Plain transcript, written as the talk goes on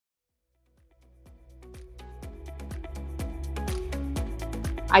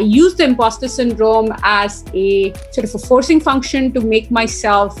I use the imposter syndrome as a sort of a forcing function to make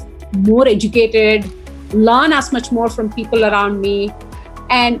myself more educated, learn as much more from people around me,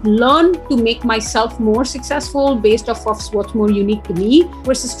 and learn to make myself more successful based off of what's more unique to me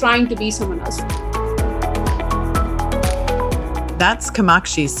versus trying to be someone else. That's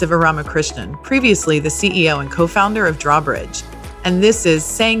Kamakshi Sivaramakrishnan, previously the CEO and co-founder of Drawbridge. And this is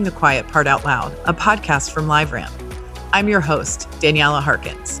Saying the Quiet Part Out Loud, a podcast from LiveRamp. I'm your host, Daniela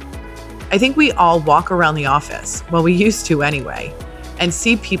Harkins. I think we all walk around the office, well, we used to anyway, and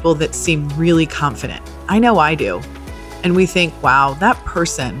see people that seem really confident. I know I do. And we think, wow, that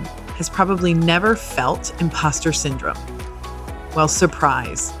person has probably never felt imposter syndrome. Well,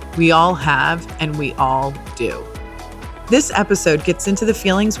 surprise, we all have, and we all do. This episode gets into the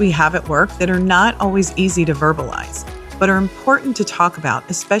feelings we have at work that are not always easy to verbalize, but are important to talk about,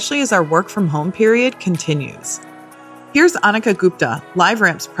 especially as our work from home period continues. Here's Anneka Gupta,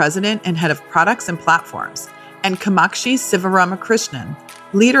 LiveRamp's president and head of products and platforms, and Kamakshi Sivaramakrishnan,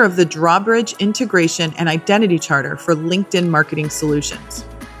 leader of the Drawbridge Integration and Identity Charter for LinkedIn Marketing Solutions.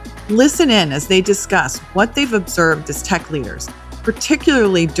 Listen in as they discuss what they've observed as tech leaders,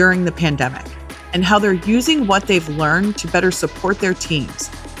 particularly during the pandemic, and how they're using what they've learned to better support their teams,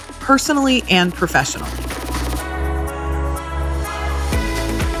 personally and professionally.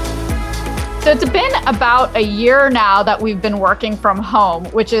 So it's been about a year now that we've been working from home,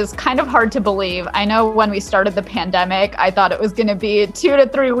 which is kind of hard to believe. I know when we started the pandemic, I thought it was going to be 2 to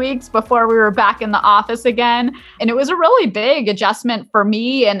 3 weeks before we were back in the office again. And it was a really big adjustment for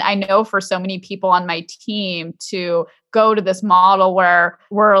me. And I know for so many people on my team to go to this model where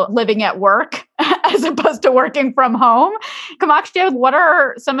we're living at work as opposed to working from home. Kamakshi, what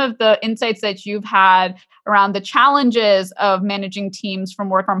are some of the insights that you've had around the challenges of managing teams from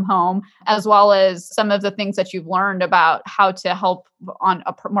work from home, as well as some of the things that you've learned about how to help on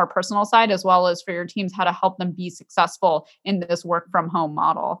a more personal side, as well as for your teams, how to help them be successful in this work from home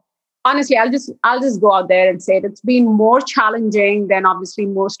model? Honestly, I'll just go out there and say it's been more challenging than obviously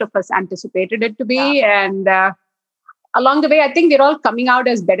most of us anticipated it to be. Yeah. And along the way, I think we're all coming out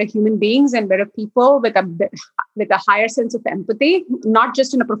as better human beings and better people with a higher sense of empathy, not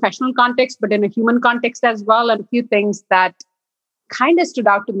just in a professional context, but in a human context as well. And a few things that kind of stood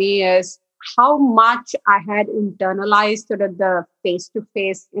out to me is how much I had internalized sort of the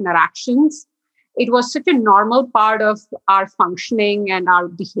face-to-face interactions. It was such a normal part of our functioning and our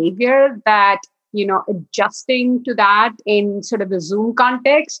behavior that adjusting to that in sort of the Zoom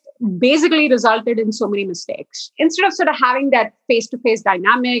context basically resulted in so many mistakes. Instead of sort of having that face-to-face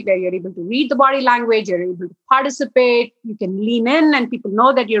dynamic where you're able to read the body language, you're able to participate, you can lean in and people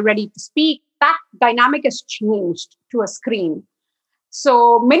know that you're ready to speak, that dynamic has changed to a screen.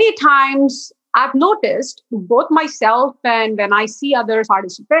 So many times I've noticed both myself and when I see other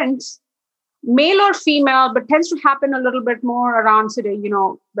participants, male or female, but tends to happen a little bit more around sort of,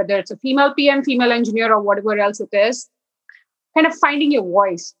 whether it's a female PM, female engineer, or whatever else it is, kind of finding your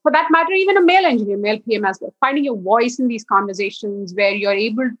voice. For that matter, even a male engineer, male PM as well, finding your voice in these conversations where you're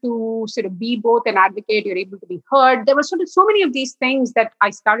able to sort of be both an advocate, you're able to be heard. There were sort of so many of these things that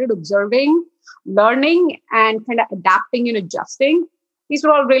I started observing, learning, and kind of adapting and adjusting. These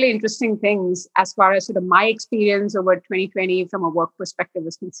were all really interesting things as far as sort of my experience over 2020 from a work perspective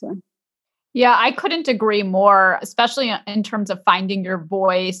is concerned. Yeah, I couldn't agree more, especially in terms of finding your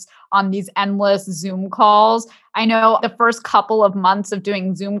voice on these endless Zoom calls. I know the first couple of months of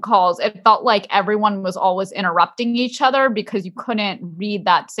doing Zoom calls, it felt like everyone was always interrupting each other because you couldn't read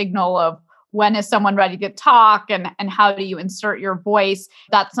that signal of when is someone ready to talk and how do you insert your voice.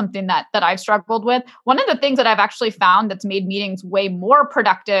 That's something that I've struggled with. One of the things that I've actually found that's made meetings way more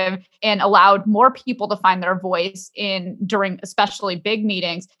productive and allowed more people to find their voice during especially big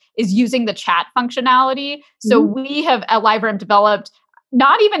meetings is using the chat functionality. So we have at LiveRamp developed,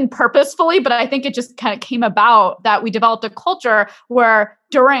 not even purposefully, but I think it just kind of came about that we developed a culture where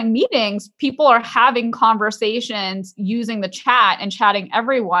during meetings, people are having conversations using the chat and chatting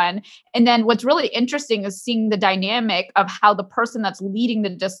everyone. And then what's really interesting is seeing the dynamic of how the person that's leading the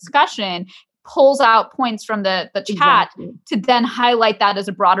discussion pulls out points from the chat to then highlight that as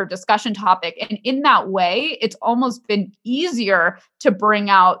a broader discussion topic. And in that way, it's almost been easier to bring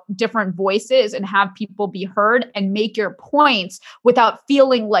out different voices and have people be heard and make your points without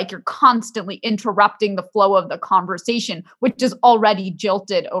feeling like you're constantly interrupting the flow of the conversation, which is already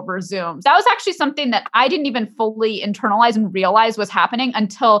jilted over Zoom. That was actually something that I didn't even fully internalize and realize was happening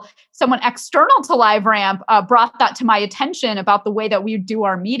until someone external to LiveRamp brought that to my attention about the way that we do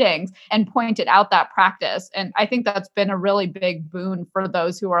our meetings and pointed out that practice. And I think that's been a really big boon for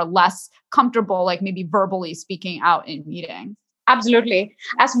those who are less comfortable, like maybe verbally speaking out in meetings. Absolutely.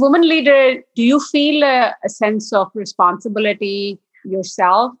 As woman leader, do you feel a sense of responsibility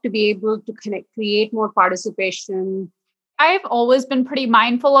yourself to be able to create more participation? I've always been pretty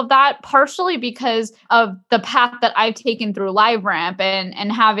mindful of that, partially because of the path that I've taken through LiveRamp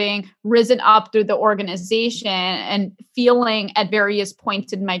and having risen up through the organization and feeling at various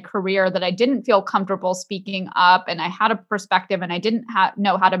points in my career that I didn't feel comfortable speaking up and I had a perspective and I didn't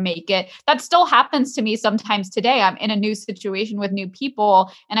know how to make it. That still happens to me sometimes today. I'm in a new situation with new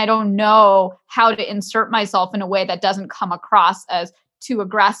people and I don't know how to insert myself in a way that doesn't come across as too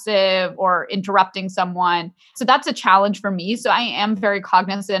aggressive or interrupting someone. So that's a challenge for me. So I am very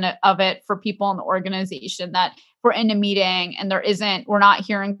cognizant of it for people in the organization that if we're in a meeting and we're not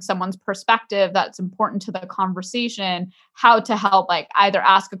hearing someone's perspective that's important to the conversation, how to help, like either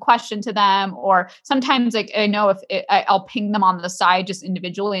ask a question to them or sometimes like I know I'll ping them on the side just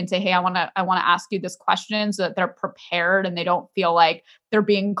individually and say, hey, I want to ask you this question so that they're prepared and they don't feel like they're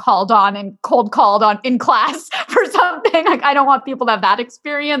being called on and cold called on in class for something. Like I don't want people to have that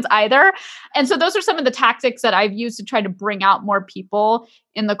experience either. And so those are some of the tactics that I've used to try to bring out more people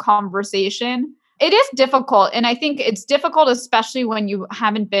in the conversation. It is difficult. And I think it's difficult, especially when you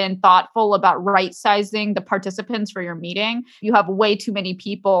haven't been thoughtful about right-sizing the participants for your meeting. You have way too many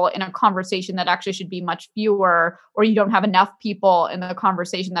people in a conversation that actually should be much fewer, or you don't have enough people in the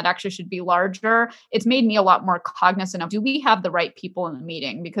conversation that actually should be larger. It's made me a lot more cognizant of, do we have the right people in the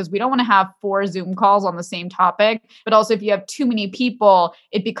meeting? Because we don't want to have 4 Zoom calls on the same topic. But also if you have too many people,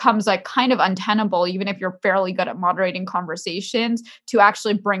 it becomes like kind of untenable, even if you're fairly good at moderating conversations, to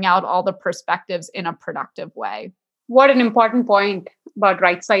actually bring out all the perspectives in a productive way. What an important point about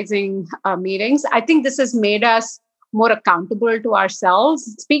right-sizing meetings. I think this has made us more accountable to ourselves.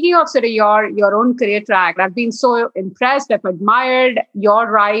 Speaking of sort of your own career track, I've been so impressed. I've admired your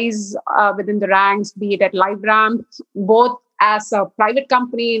rise within the ranks, be it at LiveRamp, both as a private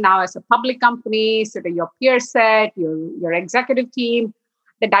company, now as a public company, sort of your peer set, your executive team.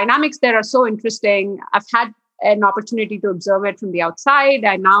 The dynamics there are so interesting. I've had an opportunity to observe it from the outside.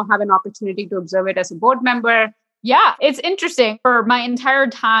 I now have an opportunity to observe it as a board member. Yeah, it's interesting. For my entire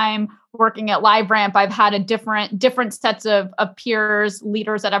time working at LiveRamp, I've had a different sets of peers,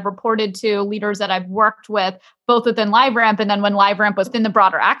 leaders that I've reported to, leaders that I've worked with, both within LiveRamp and then when LiveRamp was within the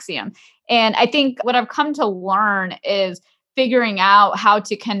broader Axiom. And I think what I've come to learn is figuring out how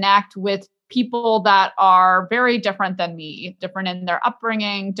to connect with people that are very different than me, different in their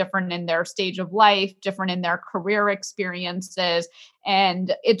upbringing, different in their stage of life, different in their career experiences.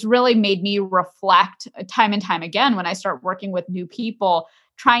 And it's really made me reflect time and time again when I start working with new people,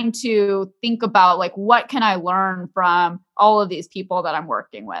 trying to think about like, what can I learn from all of these people that I'm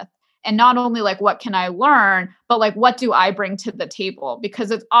working with? And not only like, what can I learn, but like, what do I bring to the table?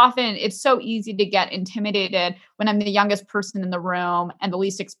 Because it's so easy to get intimidated when I'm the youngest person in the room and the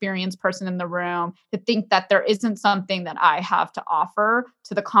least experienced person in the room to think that there isn't something that I have to offer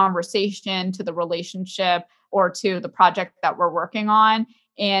to the conversation, to the relationship, or to the project that we're working on.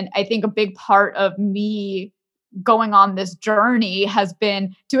 And I think a big part of me going on this journey has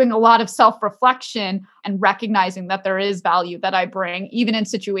been doing a lot of self-reflection and recognizing that there is value that I bring, even in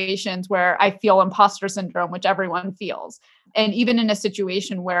situations where I feel imposter syndrome, which everyone feels. And even in a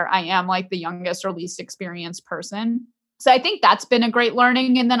situation where I am like the youngest or least experienced person. So I think that's been a great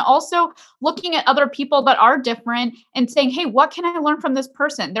learning. And then also looking at other people that are different and saying, hey, what can I learn from this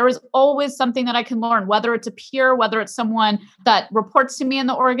person? There is always something that I can learn, whether it's a peer, whether it's someone that reports to me in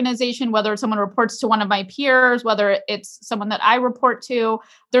the organization, whether it's someone who reports to one of my peers, whether it's someone that I report to.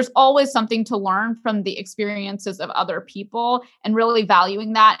 There's always something to learn from the experiences of other people, and really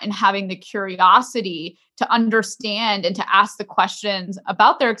valuing that and having the curiosity to understand and to ask the questions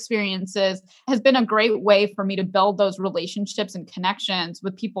about their experiences has been a great way for me to build those relationships and connections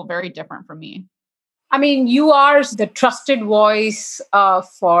with people very different from me. I mean, you are the trusted voice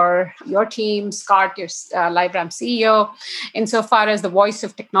for your team, Scott, your LiveRamp CEO, insofar as the voice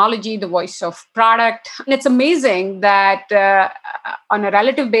of technology, the voice of product. And it's amazing that on a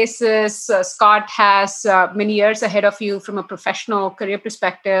relative basis, Scott has many years ahead of you from a professional career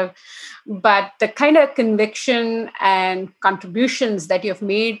perspective. But the kind of conviction and contributions that you've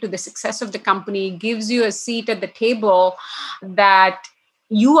made to the success of the company gives you a seat at the table that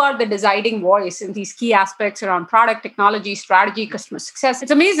you are the deciding voice in these key aspects around product, technology, strategy, customer success. It's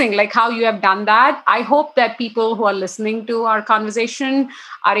amazing like how you have done that. I hope that people who are listening to our conversation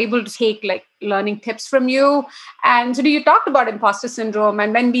are able to take like learning tips from you. And so you talked about imposter syndrome,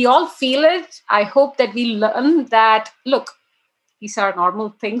 and when we all feel it, I hope that we learn that, look, these are normal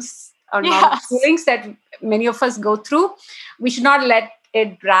things or normal feelings that many of us go through. We should not let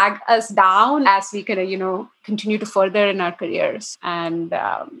it drag us down as we kind of, continue to further in our careers. And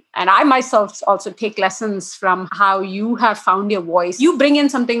I myself also take lessons from how you have found your voice. You bring in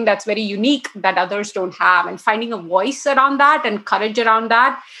something that's very unique that others don't have, and finding a voice around that and courage around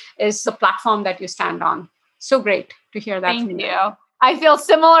that is the platform that you stand on. So great to hear that. Thank you. I feel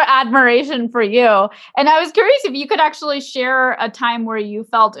similar admiration for you. And I was curious if you could actually share a time where you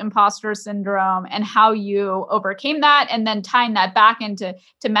felt imposter syndrome and how you overcame that, and then tying that back into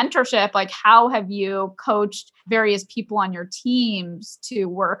mentorship. Like, how have you coached various people on your teams to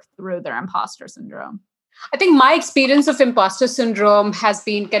work through their imposter syndrome? I think my experience of imposter syndrome has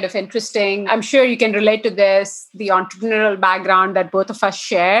been kind of interesting. I'm sure you can relate to this, the entrepreneurial background that both of us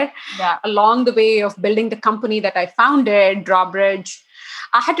share. Yeah. Along the way of building the company that I founded, Drawbridge,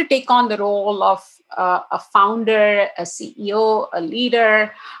 I had to take on the role of a founder, a CEO, a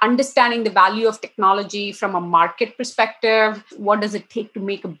leader, understanding the value of technology from a market perspective. What does it take to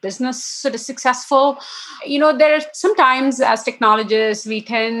make a business sort of successful? There are sometimes as technologists, we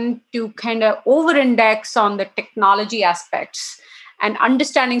tend to kind of over-index on the technology aspects and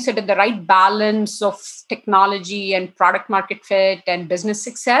understanding sort of the right balance of technology and product market fit and business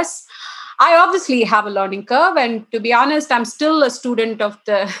success. I obviously have a learning curve, and to be honest, I'm still a student of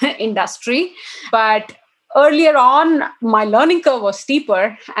the industry. But earlier on, my learning curve was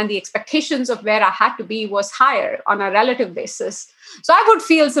steeper, and the expectations of where I had to be was higher on a relative basis. So I would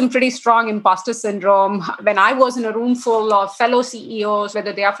feel some pretty strong imposter syndrome when I was in a room full of fellow CEOs,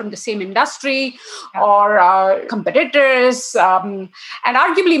 whether they are from the same industry or competitors. And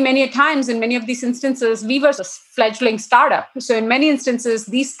arguably, many times in many of these instances, we were a fledgling startup. So in many instances,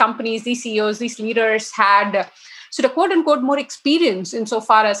 these companies, these CEOs, these leaders had sort of quote unquote more experience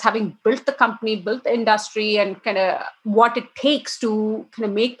insofar as having built the company, built the industry, and kind of what it takes to kind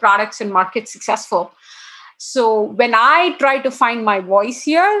of make products and markets successful. So when I tried to find my voice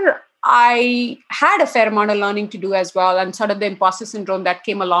here, I had a fair amount of learning to do as well, and sort of the imposter syndrome that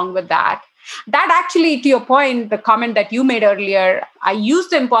came along with that. That actually, to your point, the comment that you made earlier, I used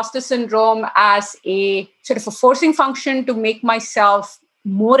the imposter syndrome as a sort of a forcing function to make myself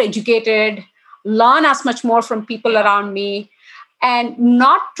more educated, learn as much more from people around me, and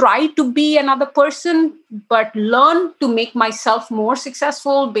not try to be another person, but learn to make myself more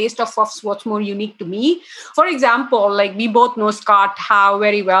successful based off of what's more unique to me. For example, like we both know Scott Howe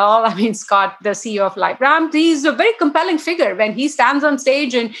very well. I mean, Scott, the CEO of LiveRamp, he's a very compelling figure. When he stands on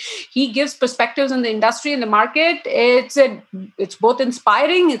stage and he gives perspectives on the industry and the market, it's both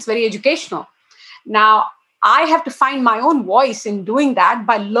inspiring, it's very educational. Now, I have to find my own voice in doing that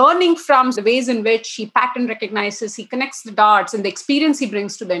by learning from the ways in which he pattern recognizes, he connects the dots, and the experience he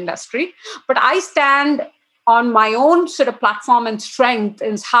brings to the industry. But I stand on my own sort of platform and strength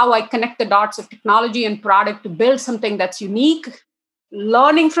is how I connect the dots of technology and product to build something that's unique.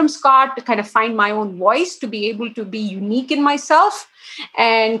 Learning from Scott to kind of find my own voice, to be able to be unique in myself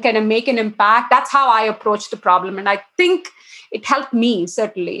and kind of make an impact. That's how I approach the problem. And I think it helped me,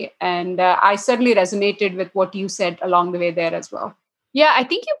 certainly. And I certainly resonated with what you said along the way there as well. Yeah, I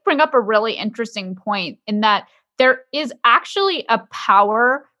think you bring up a really interesting point in that there is actually a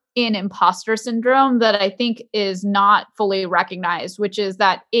power in imposter syndrome that I think is not fully recognized, which is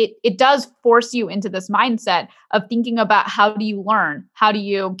that it does force you into this mindset of thinking about how do you learn? How do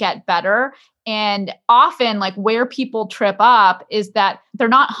you get better? And often, like where people trip up is that they're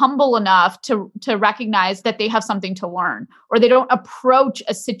not humble enough to recognize that they have something to learn, or they don't approach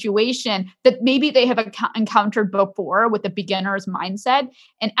a situation that maybe they have encountered before with a beginner's mindset.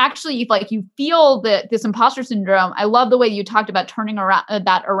 And actually, like you feel that this imposter syndrome, I love the way you talked about turning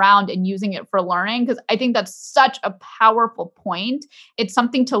that around and using it for learning, because I think that's such a powerful point. It's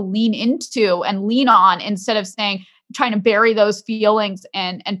something to lean into and lean on instead of trying to bury those feelings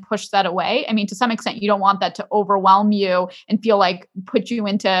and push that away. I mean, to some extent, you don't want that to overwhelm you and feel like put you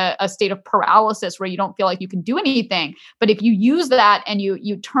into a state of paralysis where you don't feel like you can do anything. But if you use that and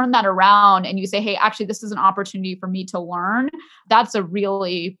you turn that around and you say, hey, actually, this is an opportunity for me to learn, that's a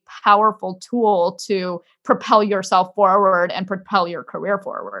really powerful tool to propel yourself forward and propel your career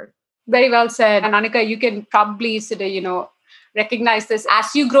forward. Very well said. And Anneka, you can probably sort of, recognize this.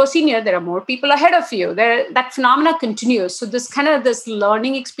 As you grow senior, there are more people ahead of you. That phenomena continues. So this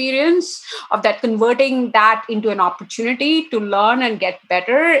learning experience of that, converting that into an opportunity to learn and get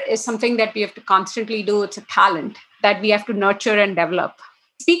better, is something that we have to constantly do. It's a talent that we have to nurture and develop.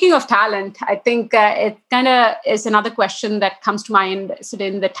 Speaking of talent, I think it kind of is another question that comes to mind. So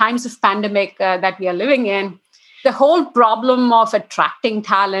in the times of pandemic that we are living in, the whole problem of attracting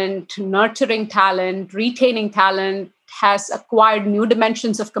talent, nurturing talent, retaining talent has acquired new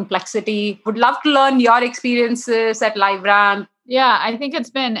dimensions of complexity. Would love to learn your experiences at LiveRamp. Yeah, I think it's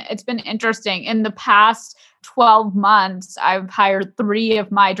been interesting. In the past 12 months, I've hired 3 of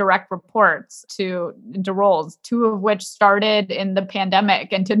my direct reports into roles, 2 of which started in the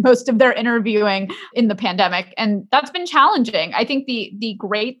pandemic and did most of their interviewing in the pandemic. And that's been challenging. I think the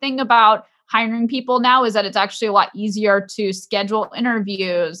great thing about hiring people now is that it's actually a lot easier to schedule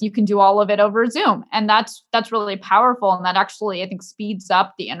interviews. You can do all of it over Zoom. And that's really powerful. And that actually, I think, speeds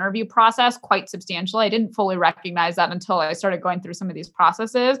up the interview process quite substantially. I didn't fully recognize that until I started going through some of these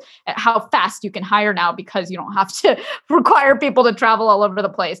processes, how fast you can hire now because you don't have to require people to travel all over the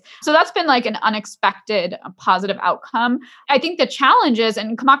place. So that's been like an unexpected positive outcome. I think the challenge is,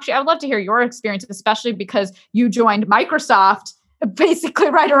 and Kamakshi, I would love to hear your experience, especially because you joined Microsoft basically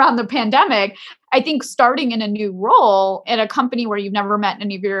right around the pandemic. I think starting in a new role at a company where you've never met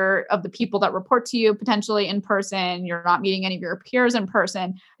any of the people that report to you potentially in person, you're not meeting any of your peers in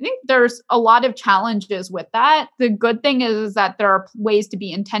person. I think there's a lot of challenges with that. The good thing is that there are ways to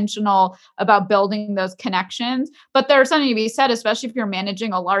be intentional about building those connections, but there's something to be said, especially if you're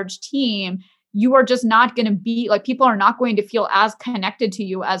managing a large team. You are just not going to be like, people are not going to feel as connected to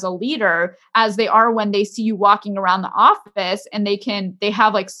you as a leader as they are when they see you walking around the office and they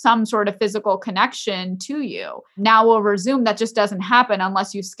have like some sort of physical connection to you. Now over Zoom, that just doesn't happen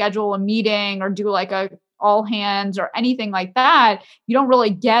unless you schedule a meeting or do like a all hands or anything like that. You don't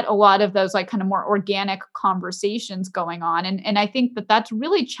really get a lot of those like kind of more organic conversations going on. And I think that that's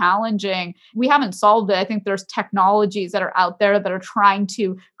really challenging. We haven't solved it. I think there's technologies that are out there that are trying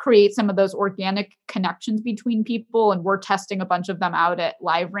to create some of those organic connections between people. And we're testing a bunch of them out at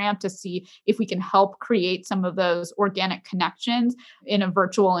LiveRamp to see if we can help create some of those organic connections in a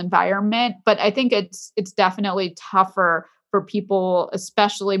virtual environment. But I think it's definitely tougher for people,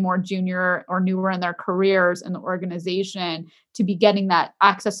 especially more junior or newer in their careers in the organization, to be getting that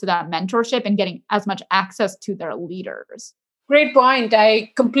access to that mentorship and getting as much access to their leaders. Great point.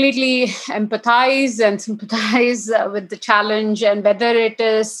 I completely empathize and sympathize with the challenge, and whether it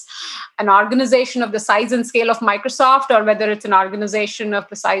is an organization of the size and scale of Microsoft or whether it's an organization of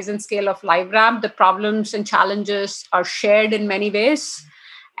the size and scale of LiveRamp, the problems and challenges are shared in many ways.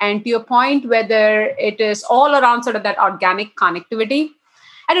 And to your point, whether it is all around sort of that organic connectivity,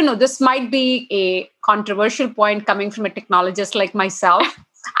 I don't know, this might be a controversial point coming from a technologist like myself.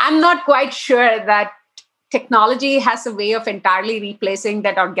 I'm not quite sure that technology has a way of entirely replacing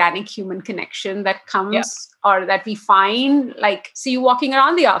that organic human connection that comes or that we find, like, see you walking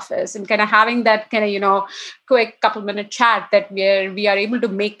around the office and kind of having that kind of, quick couple-minute chat that where we are able to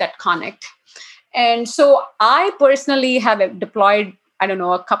make that connect. And so I personally have deployed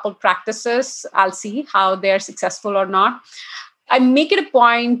a couple practices. I'll see how they're successful or not. I make it a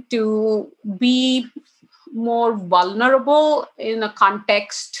point to be more vulnerable in a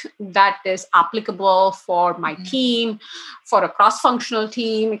context that is applicable for my team, for a cross-functional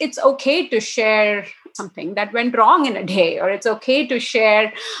team. It's okay to share something that went wrong in a day, or it's okay to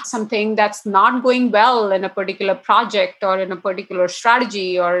share something that's not going well in a particular project or in a particular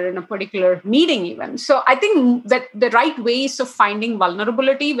strategy or in a particular meeting even. So I think that the right ways of finding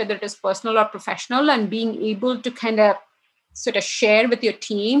vulnerability, whether it is personal or professional, and being able to kind of sort of share with your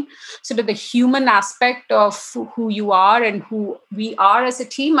team sort of the human aspect of who you are and who we are as a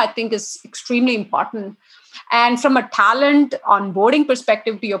team, I think is extremely important. And from a talent onboarding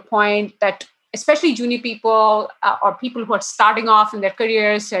perspective, to your point, that especially junior people or people who are starting off in their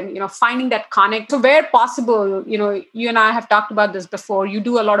careers and, finding that connect. So where possible, you and I have talked about this before, you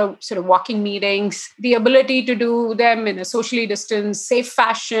do a lot of sort of walking meetings, the ability to do them in a socially distanced, safe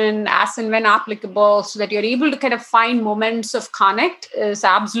fashion, as and when applicable, so that you're able to kind of find moments of connect is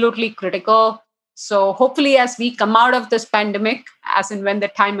absolutely critical. So hopefully as we come out of this pandemic, as and when the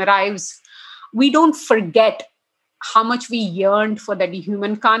time arrives, we don't forget how much we yearned for that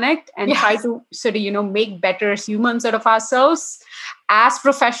human connect and try to sort of, make better humans out of ourselves as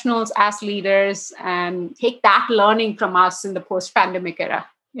professionals, as leaders, and take that learning from us in the post-pandemic era.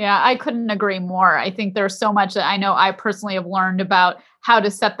 Yeah, I couldn't agree more. I think there's so much that I know I personally have learned about how to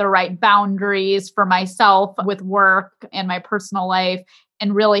set the right boundaries for myself with work and my personal life,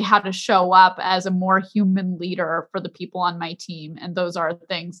 and really how to show up as a more human leader for the people on my team. And those are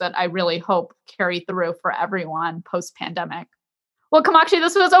things that I really hope carry through for everyone post-pandemic. Well, Kamakshi,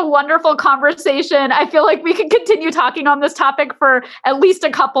 this was a wonderful conversation. I feel like we can continue talking on this topic for at least a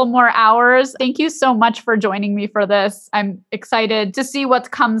couple more hours. Thank you so much for joining me for this. I'm excited to see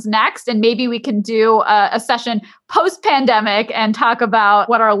what comes next. And maybe we can do a session post-pandemic and talk about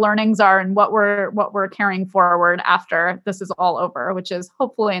what our learnings are and what we're carrying forward after this is all over, which is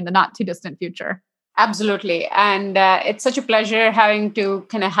hopefully in the not too distant future. Absolutely. And it's such a pleasure having to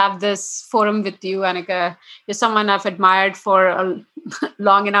kind of have this forum with you, Anneka. You're someone I've admired for a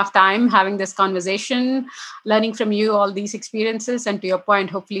long enough time, having this conversation, learning from you all these experiences. And to your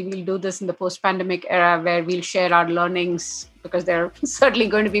point, hopefully we'll do this in the post-pandemic era where we'll share our learnings, because there are certainly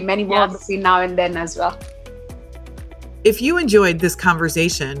going to be many more between now and then as well. If you enjoyed this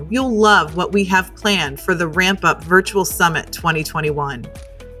conversation, you'll love what we have planned for the Ramp Up Virtual Summit 2021.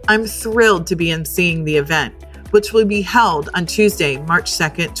 I'm thrilled to be emceeing the event, which will be held on Tuesday, March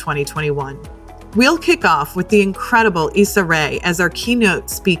 2nd, 2021. We'll kick off with the incredible Issa Rae as our keynote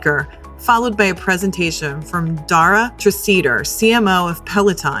speaker, followed by a presentation from Dara Treseder, CMO of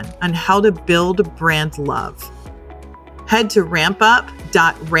Peloton, on how to build brand love. Head to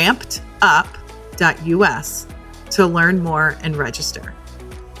rampup.rampedup.us to learn more and register.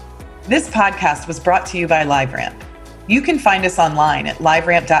 This podcast was brought to you by LiveRamp. You can find us online at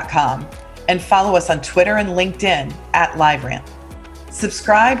liveramp.com and follow us on Twitter and LinkedIn at LiveRamp.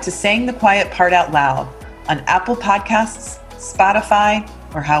 Subscribe to Saying the Quiet Part Out Loud on Apple Podcasts, Spotify,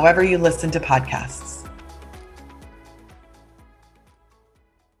 or however you listen to podcasts.